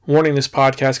Warning, this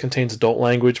podcast contains adult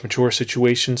language, mature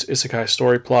situations, isekai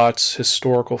story plots,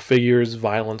 historical figures,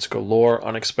 violence galore,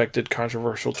 unexpected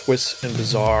controversial twists, and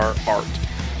bizarre art.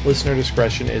 Listener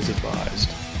discretion is advised.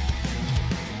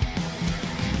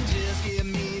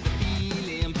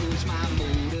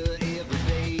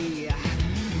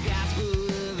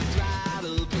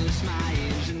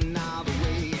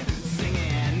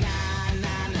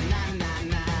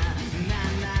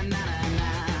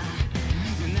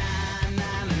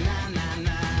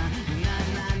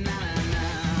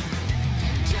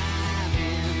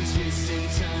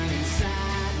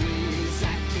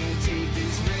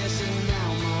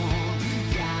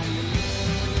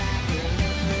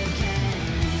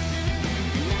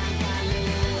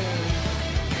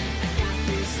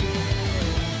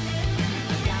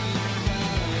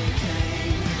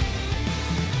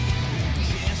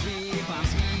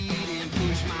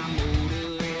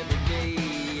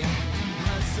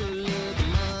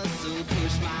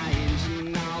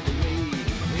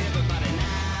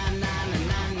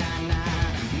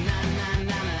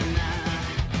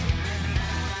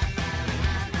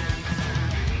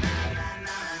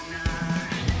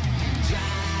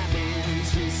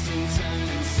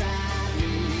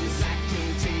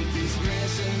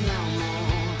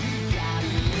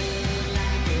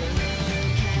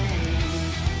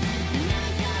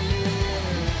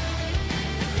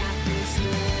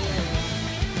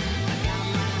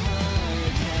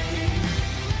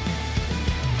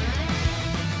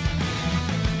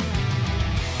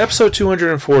 Episode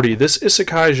 240. This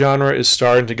isekai genre is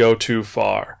starting to go too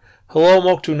far. Hello and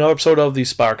welcome to another episode of the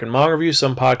Sparkin Manga Review,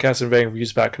 some podcasts inventing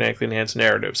reviews about kinetically enhanced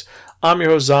narratives. I'm your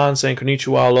host Zan, saying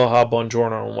konnichiwa, aloha,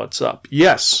 buongiorno, and what's up.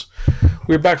 Yes,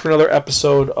 we're back for another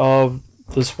episode of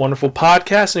this wonderful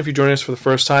podcast, and if you're joining us for the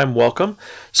first time, welcome.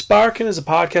 Sparkin is a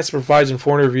podcast that provides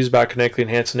informative reviews about kinetically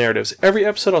enhanced narratives. Every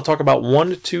episode I'll talk about 1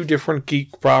 to 2 different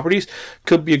geek properties.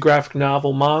 Could be a graphic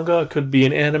novel, manga, could be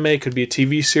an anime, could be a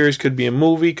TV series, could be a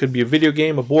movie, could be a video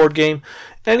game, a board game,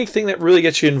 anything that really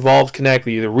gets you involved kinetically,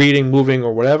 either reading, moving,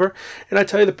 or whatever. And I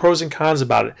tell you the pros and cons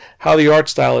about it, how the art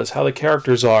style is, how the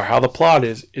characters are, how the plot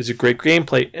is it great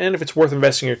gameplay, and if it's worth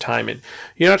investing your time in.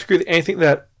 You don't have to agree with anything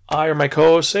that I or my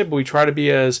co-hosts say, but we try to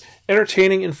be as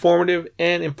entertaining, informative,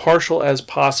 and impartial as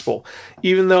possible,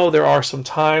 even though there are some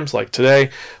times, like today,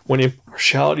 when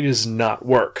impartiality does not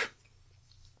work.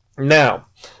 Now,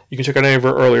 you can check out any of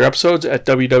our earlier episodes at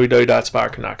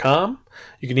www.sparkin.com.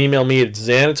 You can email me at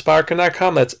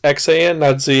zan@sparkin.com. That's X-A-N,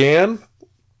 not Z-A-N.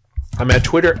 I'm at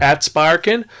Twitter at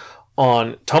Sparkin,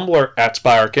 on Tumblr at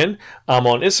Sparkin. I'm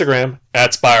on Instagram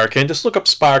at Sparkin. Just look up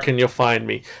Sparkin, you'll find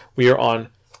me. We are on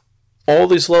all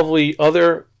these lovely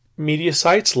other media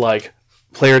sites like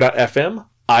Player.fm,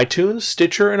 iTunes,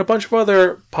 Stitcher, and a bunch of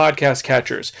other podcast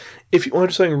catchers. If you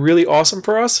want to do something really awesome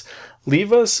for us,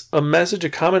 leave us a message, a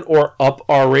comment, or up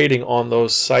our rating on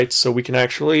those sites so we can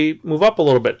actually move up a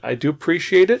little bit. I do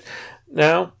appreciate it.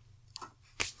 Now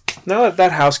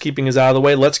that housekeeping is out of the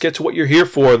way, let's get to what you're here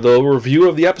for, the review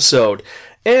of the episode.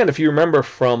 And if you remember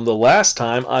from the last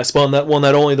time, I spun that one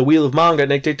that only the Wheel of Manga,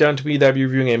 and it take down to me that I'd be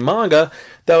reviewing a manga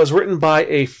that was written by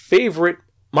a favorite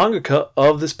mangaka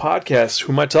of this podcast.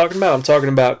 Who am I talking about? I'm talking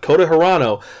about Kota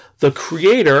Hirano, the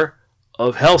creator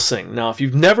of Hellsing. Now, if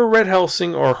you've never read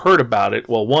Hellsing or heard about it,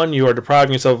 well, one, you are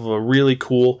depriving yourself of a really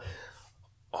cool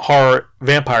horror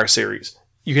vampire series.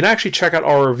 You can actually check out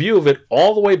our review of it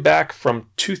all the way back from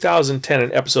 2010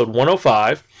 in episode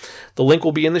 105. The link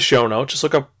will be in the show notes. Just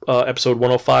look up episode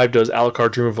 105, Does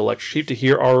Alucard Dream of Electric Sheep, to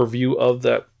hear our review of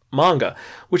that manga,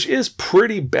 which is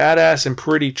pretty badass and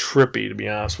pretty trippy, to be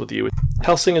honest with you.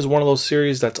 Hellsing is one of those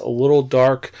series that's a little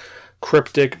dark,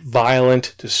 cryptic,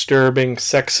 violent, disturbing,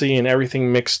 sexy, and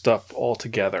everything mixed up all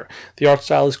together. The art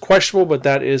style is questionable, but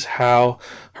that is how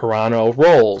Hirano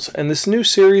rolls. And this new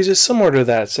series is similar to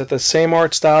that. It's got the same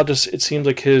art style, just it seems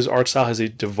like his art style has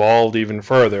devolved even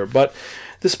further. But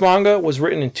this manga was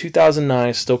written in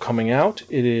 2009, still coming out.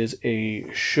 It is a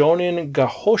Shonen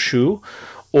Gahoshu,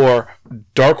 or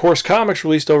Dark Horse Comics,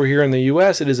 released over here in the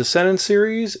US. It is a Seinen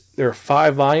series. There are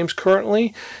 5 volumes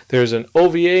currently. There's an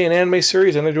OVA, an anime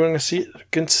series, and they're doing a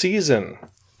second season.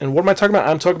 And what am I talking about?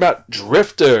 I'm talking about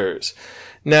Drifters.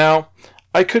 Now,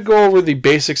 I could go over the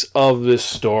basics of this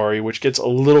story, which gets a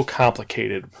little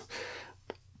complicated.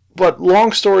 But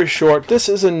long story short, this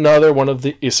is another one of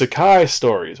the isekai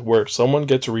stories, where someone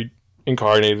gets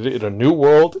reincarnated in a new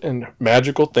world and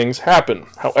magical things happen.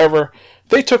 However,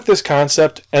 they took this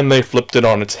concept and they flipped it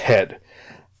on its head.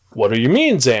 What do you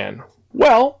mean, Zan?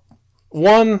 Well,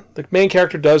 1, the main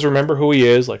character does remember who he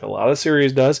is, like a lot of the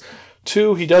series does.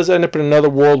 2, he does end up in another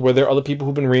world where there are other people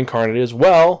who've been reincarnated as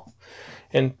well.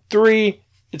 And 3,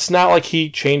 it's not like he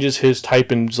changes his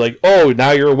type and is like, oh,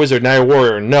 now you're a wizard, now you're a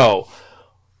warrior. No.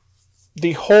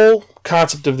 The whole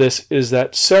concept of this is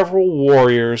that several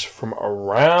warriors from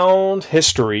around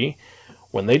history,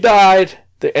 when they died,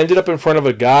 they ended up in front of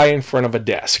a guy in front of a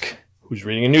desk who's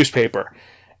reading a newspaper.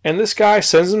 And this guy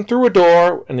sends him through a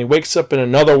door, and he wakes up in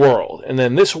another world. And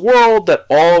then this world that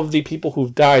all of the people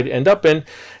who've died end up in,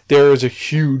 there is a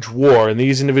huge war, and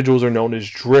these individuals are known as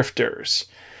drifters.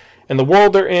 And the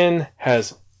world they're in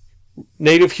has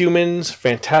native humans,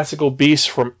 fantastical beasts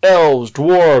from elves,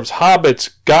 dwarves, hobbits,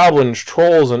 goblins,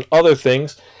 trolls, and other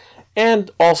things.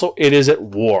 And also, it is at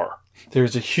war.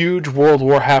 There's a huge world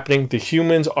war happening. The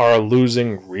humans are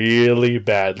losing really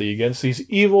badly against these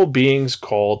evil beings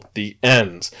called the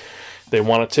Ents. They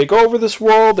want to take over this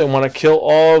world. They want to kill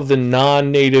all of the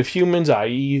non-native humans,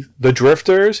 i.e. the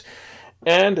drifters.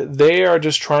 And they are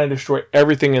just trying to destroy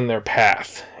everything in their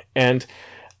path. And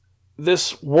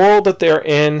this world that they're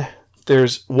in,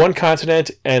 there's one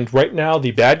continent, and right now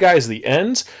the bad guys, the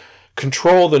Ents,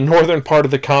 control the northern part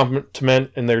of the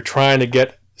continent, and they're trying to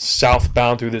get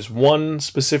southbound through this one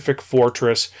specific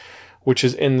fortress, which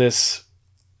is in this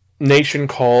nation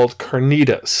called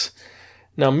Carnitas.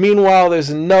 Now, meanwhile,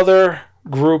 there's another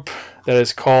group that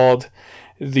is called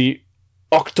the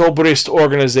Octobrist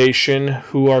Organization,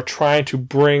 who are trying to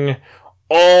bring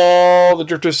all the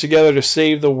drifters together to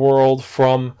save the world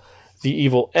from the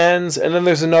evil Ents. And then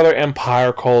there's another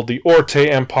empire called the Orte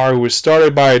Empire, who was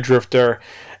started by a drifter,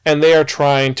 and they are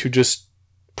trying to just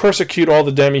persecute all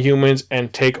the demi-humans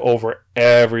and take over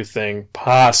everything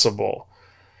possible.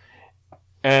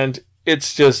 And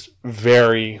it's just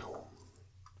very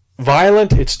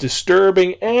violent, it's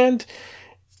disturbing, and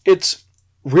it's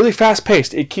really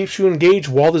fast-paced. It keeps you engaged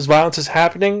while this violence is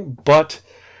happening, but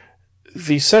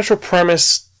the central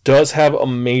premise does have a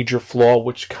major flaw,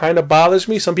 which kind of bothers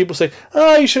me. Some people say,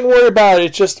 oh, you shouldn't worry about it.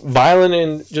 It's just violent,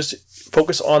 and just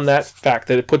focus on that fact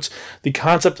that it puts the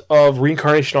concept of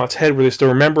reincarnation on its head, where they still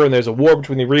remember, and there's a war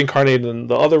between the reincarnated and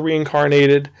the other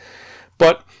reincarnated.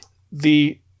 But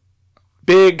the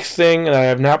big thing that I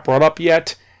have not brought up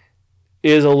yet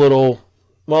is a little,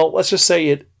 well, let's just say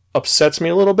it upsets me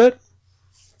a little bit.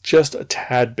 Just a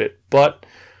tad bit. But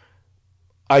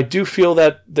I do feel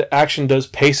that the action does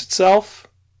pace itself,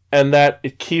 and that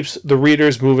it keeps the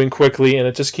readers moving quickly, and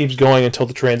it just keeps going until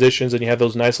the transitions, and you have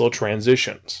those nice little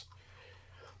transitions.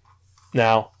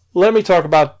 Now, let me talk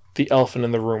about the elephant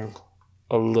in the room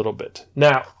a little bit.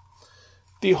 Now,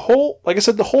 like I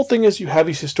said, the whole thing is you have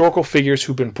these historical figures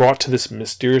who've been brought to this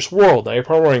mysterious world. Now, you're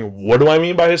probably wondering, what do I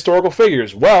mean by historical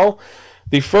figures? Well,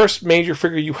 the first major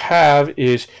figure you have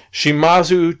is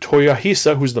Shimazu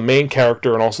Toyohisa, who's the main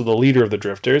character and also the leader of the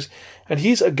Drifters. And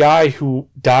he's a guy who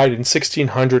died in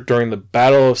 1600 during the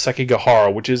Battle of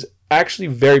Sekigahara, which is actually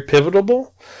very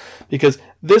pivotal, because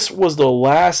this was the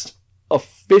last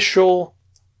official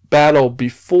battle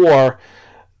before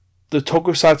the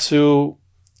Tokusatsu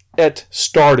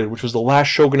started, which was the last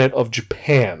shogunate of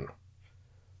Japan.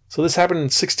 So this happened in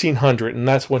 1600, and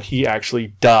that's when he actually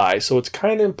dies. So it's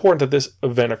kind of important that this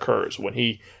event occurs when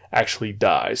he actually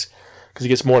dies, because he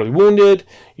gets mortally wounded,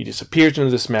 he disappears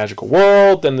into this magical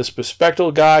world, then this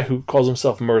bespectacled guy who calls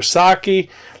himself Murasaki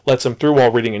lets him through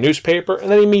while reading a newspaper,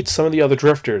 and then he meets some of the other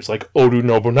drifters, like Oda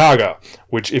Nobunaga,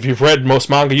 which, if you've read most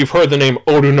manga, you've heard the name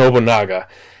Oda Nobunaga.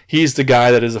 He's the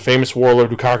guy that is a famous warlord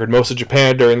who conquered most of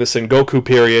Japan during the Sengoku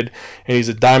period, and he's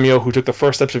a daimyo who took the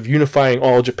first steps of unifying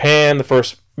all of Japan, the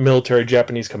first military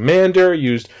Japanese commander,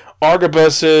 used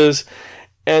arquebuses,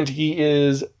 and he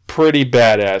is pretty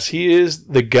badass. He is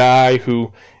the guy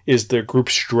who is the group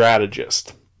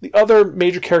strategist. The other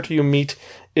major character you meet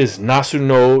is Nasu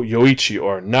no Yoichi,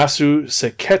 or Nasu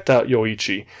Seketa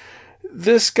Yoichi.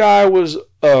 This guy was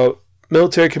a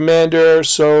military commander,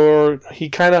 so he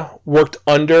kind of worked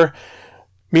under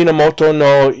Minamoto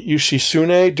no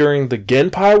Yoshitsune during the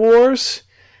Genpei Wars,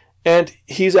 and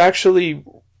he's actually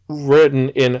written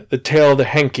in The Tale of the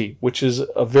Henki, which is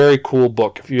a very cool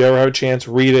book. If you ever have a chance,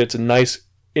 read it. It's a nice,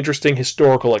 interesting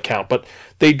historical account, but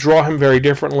they draw him very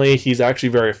differently. He's actually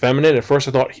very effeminate. At first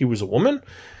I thought he was a woman,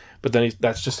 but then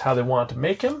that's just how they wanted to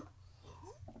make him.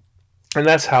 And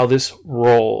that's how this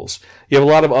rolls. You have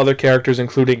a lot of other characters,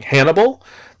 including Hannibal,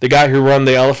 the guy who run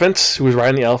the elephants, who was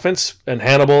riding the elephants. And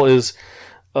Hannibal is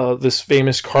this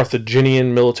famous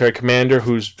Carthaginian military commander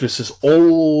who's just this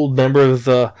old member of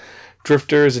the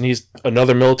Drifters, and he's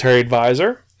another military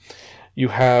advisor. You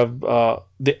have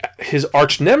his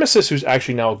arch nemesis, who's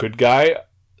actually now a good guy,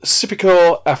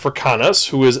 Scipio Africanus,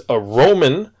 who is a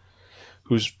Roman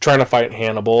who's trying to fight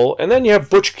Hannibal. And then you have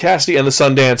Butch Cassidy and the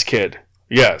Sundance Kid.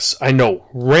 Yes, I know,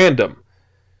 random.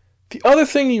 The other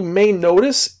thing you may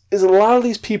notice is a lot of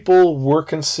these people were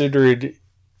considered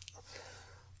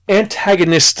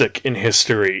antagonistic in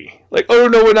history. Like Oda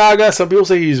Nobunaga, some people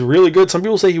say he's really good, some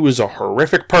people say he was a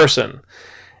horrific person.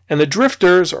 And the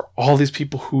Drifters are all these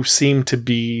people who seem to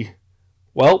be,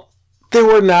 well, they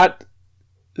were not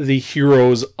the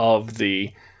heroes of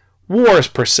the wars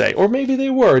per se, or maybe they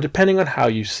were, depending on how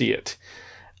you see it.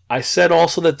 I said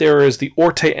also that there is the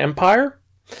Orte Empire.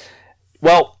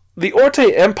 Well, the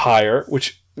Orte Empire,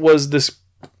 which was this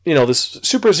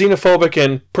super xenophobic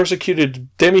and persecuted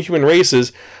demi-human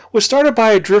races, was started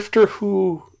by a drifter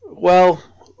who, well,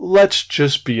 let's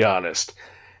just be honest.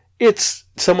 It's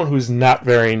someone who's not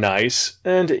very nice,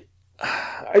 and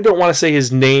I don't want to say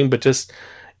his name, but just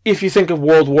if you think of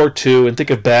World War II and think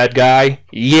of bad guy,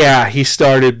 yeah, he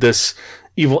started this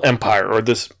evil empire, or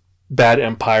this bad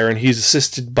empire, and he's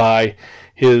assisted by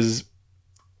his,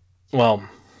 well,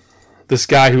 this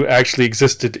guy who actually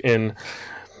existed in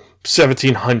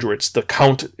 1700s, the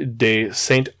Count de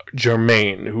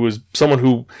Saint-Germain, who was someone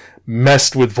who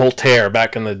messed with Voltaire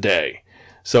back in the day.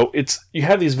 So you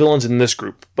have these villains in this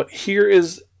group, but here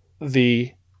is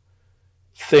the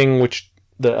thing, which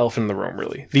the elephant in the room,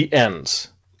 really. The Ends.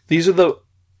 These are the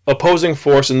opposing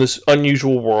force in this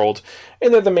unusual world,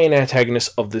 and they're the main antagonists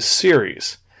of this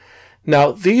series.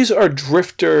 Now, these are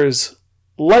drifters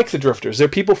like the Drifters. They're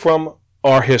people from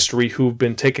our history who've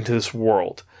been taken to this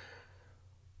world.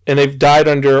 And they've died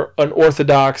under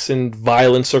unorthodox and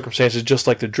violent circumstances just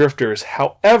like the Drifters.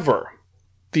 However,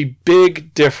 the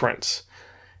big difference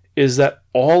is that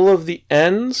all of the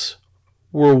Ends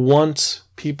were once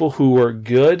people who were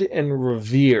good and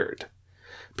revered.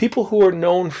 People who are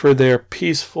known for their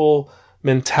peaceful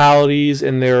mentalities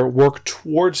and their work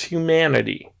towards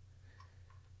humanity.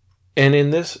 And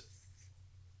in this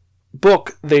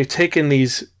book, they've taken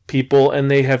these people and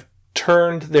they have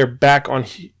turned their back on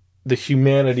the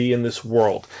humanity in this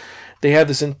world. They have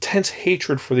this intense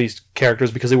hatred for these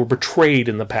characters because they were betrayed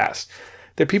in the past.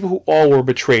 They're people who all were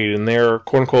betrayed, and their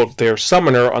quote-unquote, their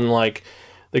summoner, unlike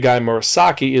the guy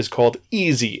Murasaki, is called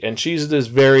Easy, and she's this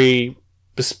very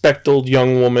bespectacled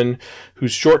young woman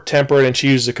who's short-tempered, and she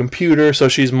uses a computer, so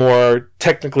she's more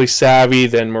technically savvy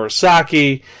than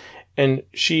Murasaki, and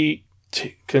she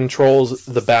controls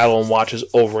the battle and watches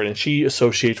over it, and she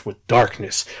associates with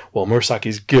darkness, while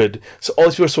Murasaki's good. So all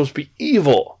these people are supposed to be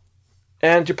evil.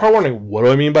 And you're probably wondering, what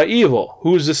do I mean by evil?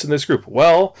 Who is this in this group?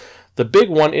 Well, the big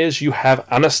one is you have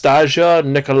Anastasia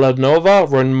Nikolanova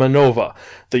Romanova,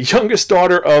 the youngest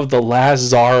daughter of the last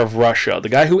Tsar of Russia, the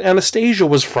guy who Anastasia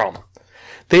was from.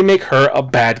 They make her a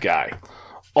bad guy.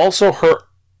 Also, her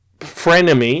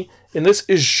frenemy in this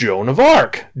is Joan of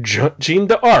Arc, Jeanne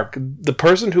d'Arc, the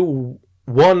person who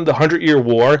won the 100-Year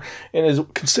War and is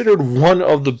considered one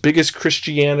of the biggest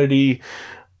Christianity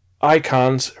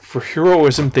icons for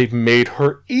heroism. They've made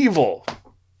her evil.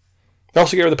 They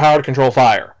also gave her the power to control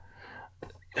fire.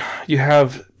 You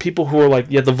have people who are like,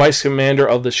 you have the vice commander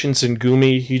of the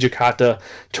Shinsengumi, Hijikata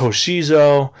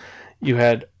Toshizo. You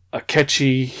had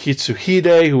Akechi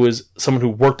Hitsuhide, who was someone who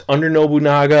worked under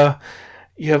Nobunaga.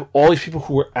 You have all these people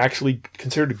who were actually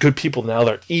considered good people, now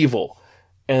they're evil.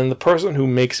 And the person who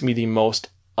makes me the most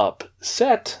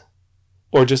upset,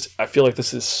 or just I feel like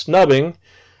this is snubbing,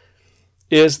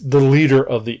 is the leader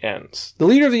of the Ends. The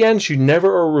leader of the Ends, you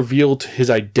never are revealed his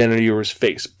identity or his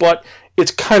face, but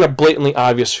it's kind of blatantly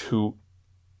obvious who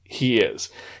he is.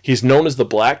 He's known as the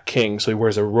Black King, so he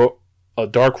wears a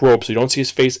dark robe, so you don't see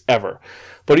his face ever.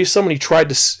 But he's someone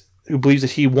who believes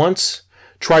that he once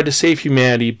tried to save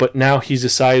humanity, but now he's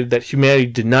decided that humanity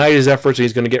denied his efforts and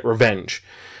he's going to get revenge.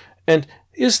 And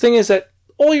his thing is that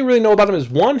all you really know about him is,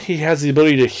 one, he has the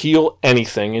ability to heal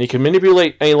anything, and he can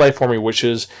manipulate any life form he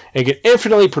wishes, and he can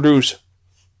infinitely produce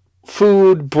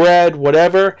food, bread,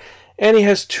 whatever, and he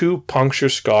has 2 puncture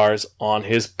scars on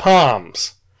his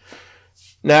palms.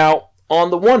 Now, on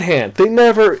the one hand, they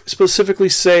never specifically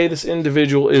say this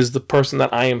individual is the person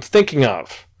that I am thinking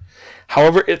of.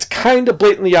 However, it's kind of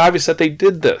blatantly obvious that they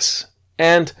did this.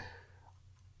 And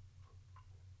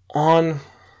in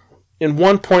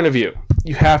one point of view,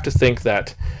 you have to think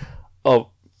that a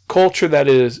culture that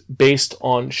is based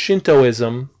on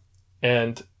Shintoism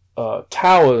and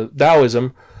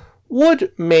Taoism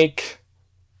would make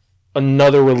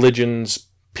another religion's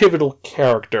pivotal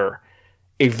character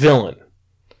a villain.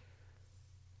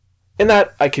 And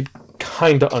that I could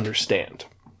kind of understand.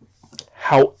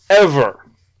 However,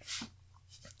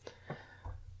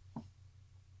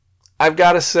 I've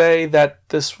got to say that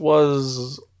this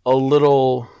was a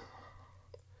little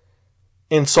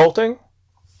insulting.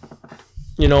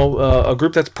 You know, a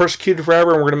group that's persecuted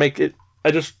forever, and we're going to make it...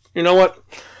 you know what?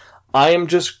 I am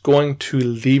just going to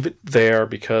leave it there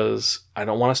because I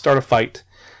don't want to start a fight.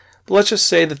 But let's just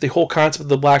say that the whole concept of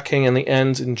the Black King and the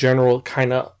ends in general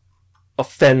kind of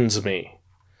offends me.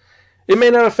 It may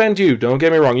not offend you, don't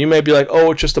get me wrong. You may be like,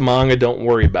 oh, it's just a manga, don't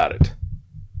worry about it.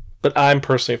 But I'm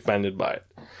personally offended by it.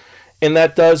 And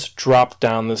that does drop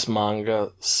down this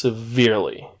manga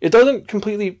severely. It doesn't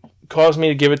completely cause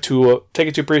me to take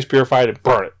it to a priest, purify it, and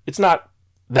burn it. It's not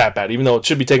that bad, even though it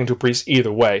should be taken to a priest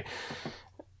either way.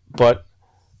 But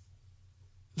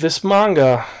this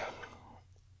manga,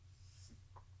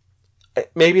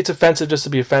 maybe it's offensive just to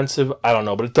be offensive, I don't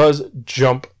know, but it does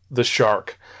jump the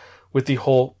shark with the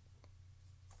whole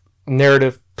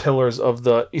narrative pillars of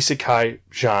the isekai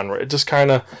genre. It just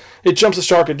it jumps the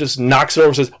shark, it just knocks it over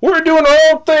and says, we're doing our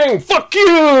own thing, fuck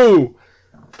you!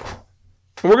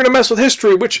 And we're going to mess with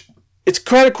history, which it's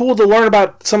kind of cool to learn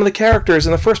about some of the characters,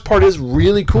 and the first part is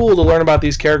really cool to learn about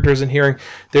these characters and hearing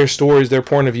their stories, their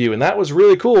point of view, and that was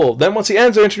really cool. Then once he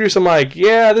ends, they introduce him like,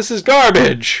 yeah, this is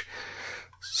garbage.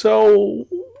 So,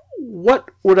 what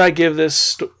would I give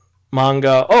this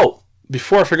manga? Oh,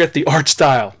 before I forget, the art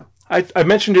style. I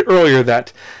mentioned it earlier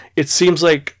that it seems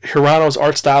like Hirano's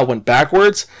art style went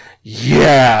backwards.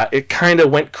 Yeah, it kind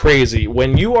of went crazy.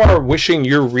 When you are wishing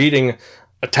you're reading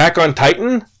Attack on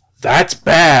Titan, that's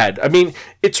bad. I mean,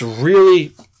 it's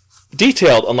really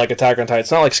detailed, unlike Attack on Titan.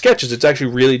 It's not like sketches, it's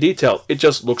actually really detailed. It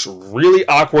just looks really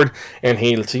awkward, and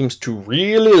he seems to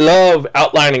really love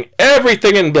outlining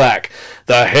everything in black.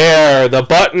 The hair, the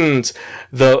buttons,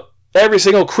 every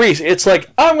single crease. It's like,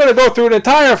 I'm going to go through an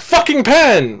entire fucking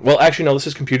pen. Well, actually, no, this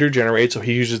is computer generated, so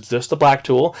he uses just the black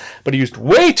tool, but he used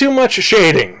way too much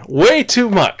shading. Way too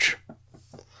much.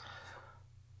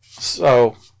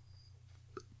 So,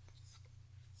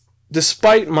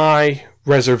 despite my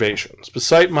reservations,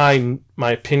 despite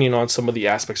my opinion on some of the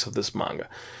aspects of this manga,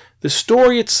 the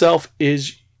story itself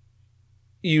is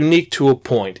unique to a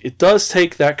point. It does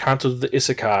take that concept of the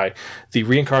isekai, the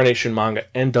reincarnation manga,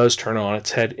 and does turn it on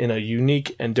its head in a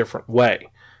unique and different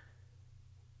way.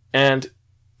 And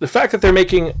the fact that they're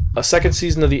making a second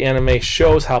season of the anime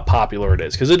shows how popular it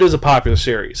is, because it is a popular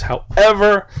series.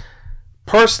 However,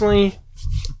 personally,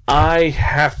 I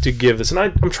have to give this, and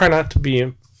I'm trying to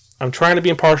be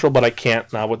impartial, but I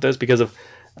can't now with this because of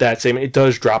that statement. It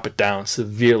does drop it down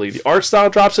severely. The art style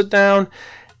drops it down,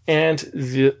 and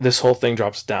this whole thing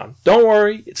drops it down. Don't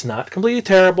worry, it's not completely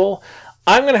terrible.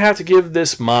 I'm going to have to give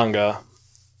this manga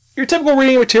your typical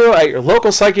reading material at your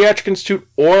local psychiatric institute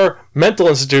or mental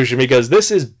institution, because this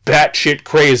is batshit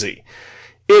crazy.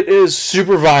 It is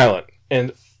super violent,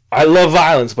 and I love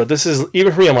violence, but this is,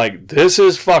 even for me, I'm like, this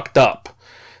is fucked up.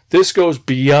 This goes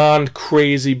beyond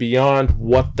crazy, beyond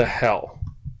what the hell.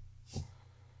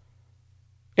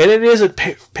 And it is a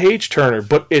page turner,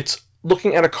 but it's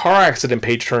looking at a car accident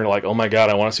page turner like, oh my god,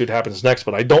 I want to see what happens next,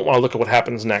 but I don't want to look at what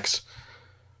happens next.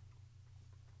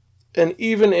 And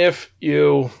even if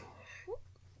you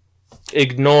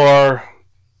ignore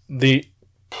the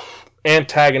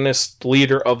antagonist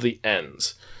leader of the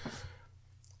ends,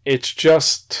 it's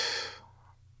just,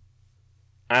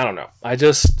 I don't know. I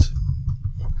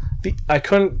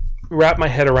couldn't wrap my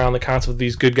head around the concept of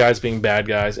these good guys being bad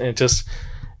guys, and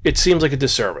it seems like a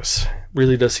disservice. It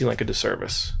really does seem like a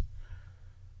disservice.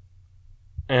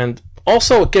 And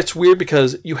also, it gets weird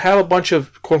because you have a bunch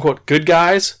of quote-unquote good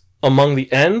guys among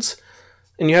the ends,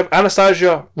 and you have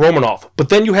Anastasia Romanoff, but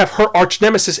then you have her arch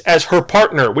nemesis as her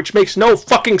partner, which makes no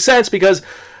fucking sense because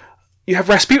you have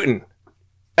Rasputin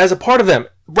as a part of them.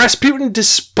 Rasputin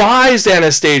despised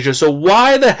Anastasia, so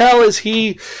why the hell is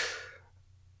he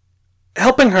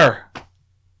helping her?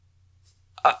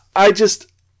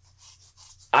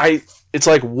 It's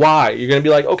like, why? You're going to be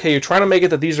like, okay, you're trying to make it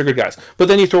that these are good guys, but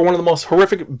then you throw one of the most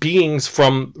horrific beings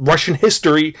from Russian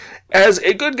history as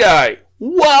a good guy.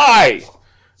 Why?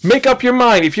 Make up your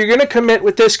mind. If you're going to commit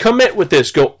with this, commit with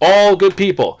this. Go all good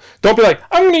people. Don't be like,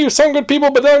 I'm going to use some good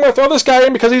people, but then I'm going to throw this guy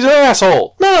in because he's an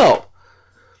asshole. No.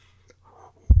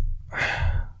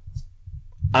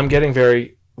 I'm getting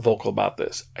very vocal about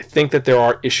this. I think that there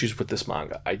are issues with this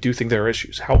manga. I do think there are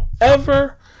issues.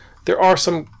 However, there are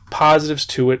some positives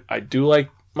to it. I do like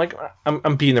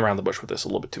I'm beating around the bush with this a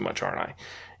little bit too much, aren't I?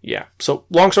 Yeah. So,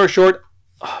 long story short,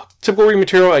 typical reading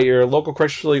material at your local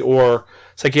correctional facility or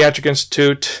psychiatric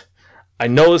institute. I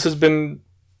know this has been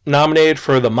nominated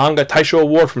for the Manga Taisho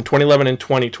Award from 2011 and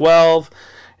 2012,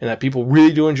 and that people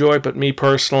really do enjoy it, but me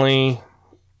personally,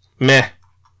 meh.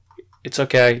 It's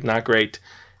okay, not great.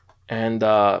 And,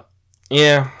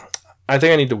 yeah, I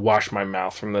think I need to wash my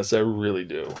mouth from this. I really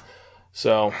do.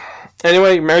 So,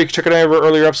 anyway, Mary, you can check out our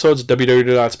earlier episodes at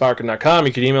www.sparkin.com.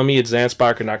 You can email me at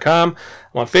zansparkin.com.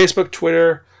 I'm on Facebook,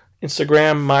 Twitter,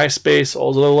 Instagram, MySpace,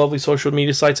 all the lovely social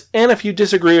media sites. And if you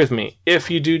disagree with me, if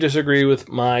you do disagree with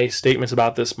my statements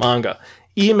about this manga,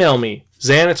 email me,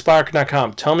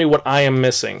 zan@spark.com. Tell me what I am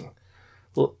missing.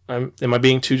 Am I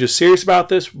being too just serious about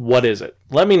this? What is it?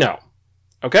 Let me know.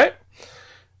 Okay?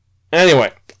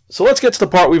 Anyway, so let's get to the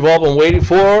part we've all been waiting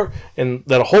for, and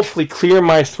that'll hopefully clear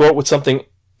my throat with something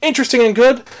interesting and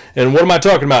good. And what am I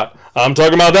talking about? I'm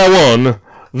talking about that one,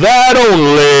 that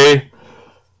only,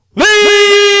 the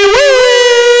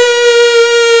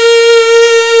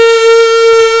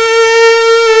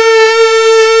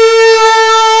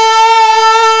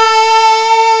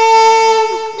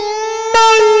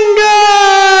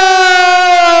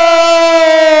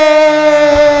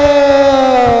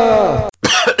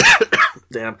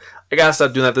Damn, I gotta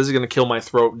stop doing that. This is gonna kill my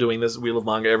throat doing this Wheel of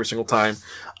Manga every single time.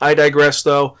 I digress,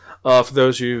 though. For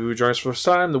those of you who join us for the first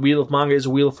time, the Wheel of Manga is a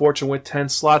Wheel of Fortune with 10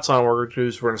 slots on. We're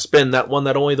going to spin that one,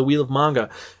 that only, the Wheel of Manga.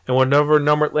 And whatever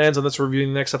number it lands on, that's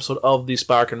reviewing the next episode of the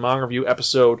Spark and Manga Review,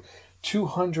 episode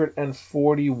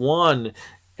 241.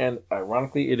 And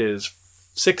ironically, it is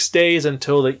 6 days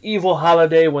until the evil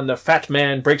holiday when the fat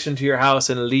man breaks into your house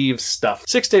and leaves stuff.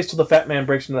 6 days till the fat man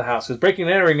breaks into the house, because breaking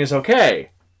and entering is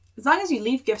okay. As long as you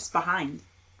leave gifts behind.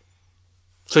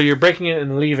 So you're breaking in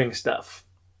and leaving stuff.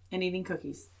 And eating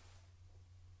cookies.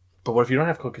 But what if you don't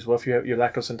have cookies? What if you're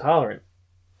lactose intolerant?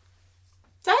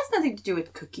 That has nothing to do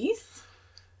with cookies.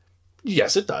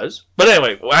 Yes, it does. But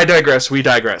anyway, I digress. We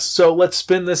digress. So let's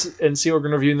spin this and see what we're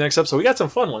going to review in the next episode. We got some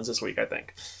fun ones this week, I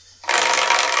think.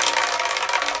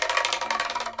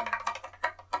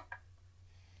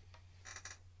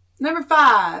 Number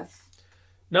 5.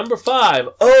 Number 5.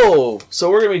 Oh, so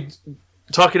we're going to be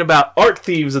talking about art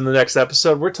thieves in the next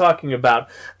episode. We're talking about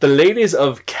the Ladies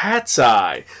of Cat's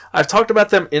Eye. I've talked about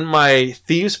them in my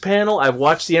Thieves panel. I've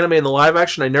watched the anime and the live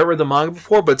action. I never read the manga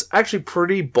before, but it's actually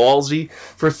pretty ballsy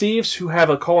for thieves who have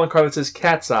a calling card that says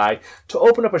Cat's Eye to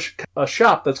open up a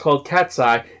shop that's called Cat's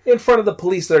Eye in front of the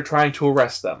police that are trying to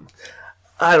arrest them.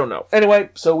 I don't know.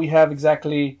 Anyway, so we have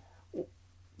exactly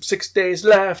 6 days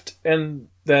left, and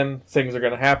then things are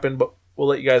going to happen, but we'll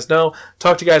let you guys know.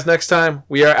 Talk to you guys next time.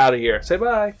 We are out of here. Say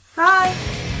bye. Bye.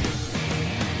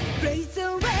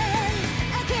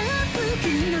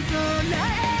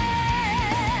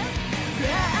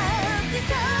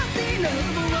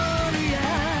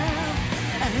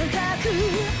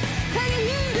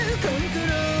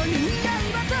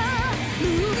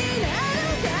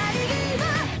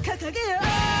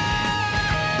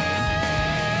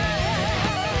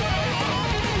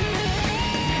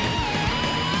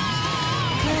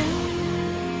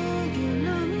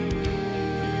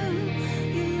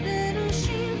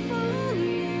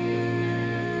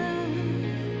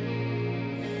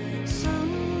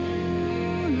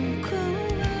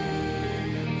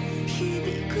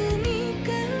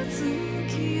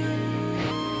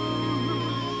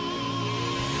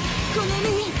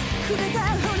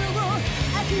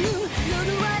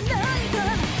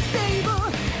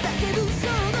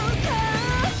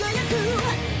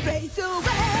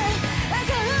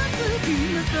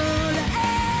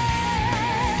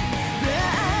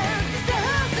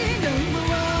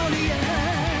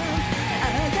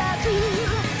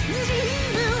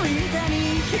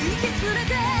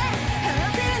 Let